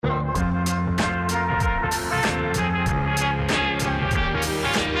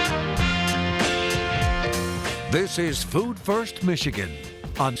This is Food First Michigan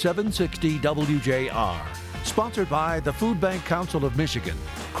on 760 WJR, sponsored by the Food Bank Council of Michigan,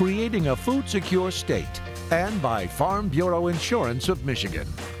 creating a food secure state, and by Farm Bureau Insurance of Michigan.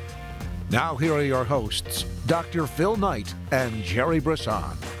 Now here are your hosts, Dr. Phil Knight and Jerry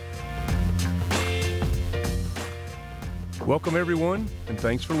Brisson. Welcome everyone, and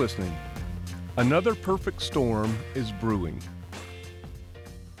thanks for listening. Another perfect storm is brewing.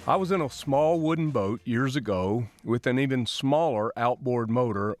 I was in a small wooden boat years ago with an even smaller outboard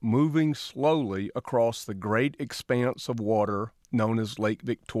motor moving slowly across the great expanse of water known as Lake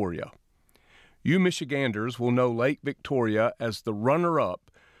Victoria. You Michiganders will know Lake Victoria as the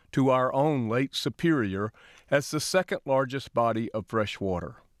runner-up to our own Lake Superior as the second largest body of fresh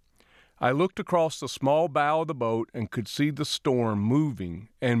water. I looked across the small bow of the boat and could see the storm moving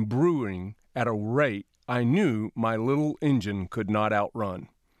and brewing at a rate I knew my little engine could not outrun.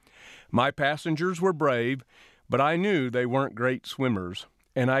 My passengers were brave, but I knew they weren't great swimmers,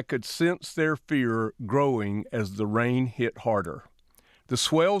 and I could sense their fear growing as the rain hit harder. The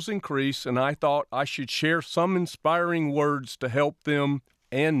swells increased, and I thought I should share some inspiring words to help them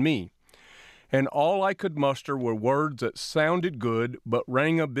and me. And all I could muster were words that sounded good but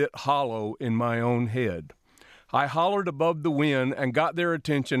rang a bit hollow in my own head. I hollered above the wind and got their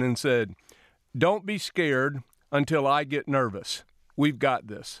attention and said, "Don't be scared until I get nervous. We've got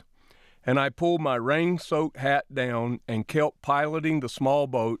this." And I pulled my rain-soaked hat down and kept piloting the small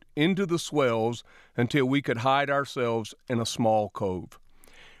boat into the swells until we could hide ourselves in a small cove.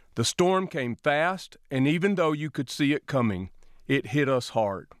 The storm came fast, and even though you could see it coming, it hit us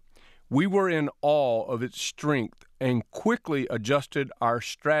hard. We were in awe of its strength and quickly adjusted our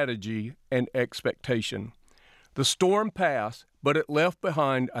strategy and expectation. The storm passed, but it left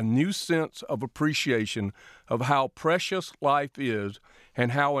behind a new sense of appreciation of how precious life is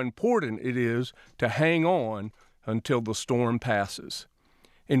and how important it is to hang on until the storm passes.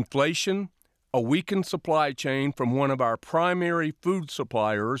 Inflation, a weakened supply chain from one of our primary food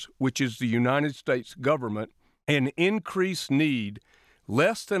suppliers, which is the United States government, and increased need,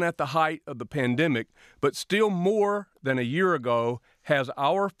 less than at the height of the pandemic, but still more than a year ago, has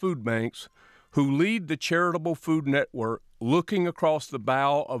our food banks, who lead the charitable food network, looking across the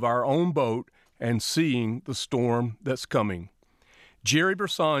bow of our own boat and seeing the storm that's coming. Jerry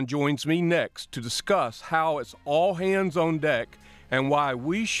Brisson joins me next to discuss how it's all hands on deck and why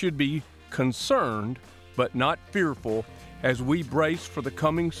we should be concerned but not fearful as we brace for the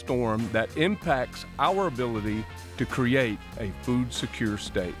coming storm that impacts our ability to create a food secure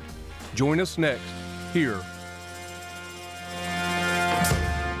state. Join us next here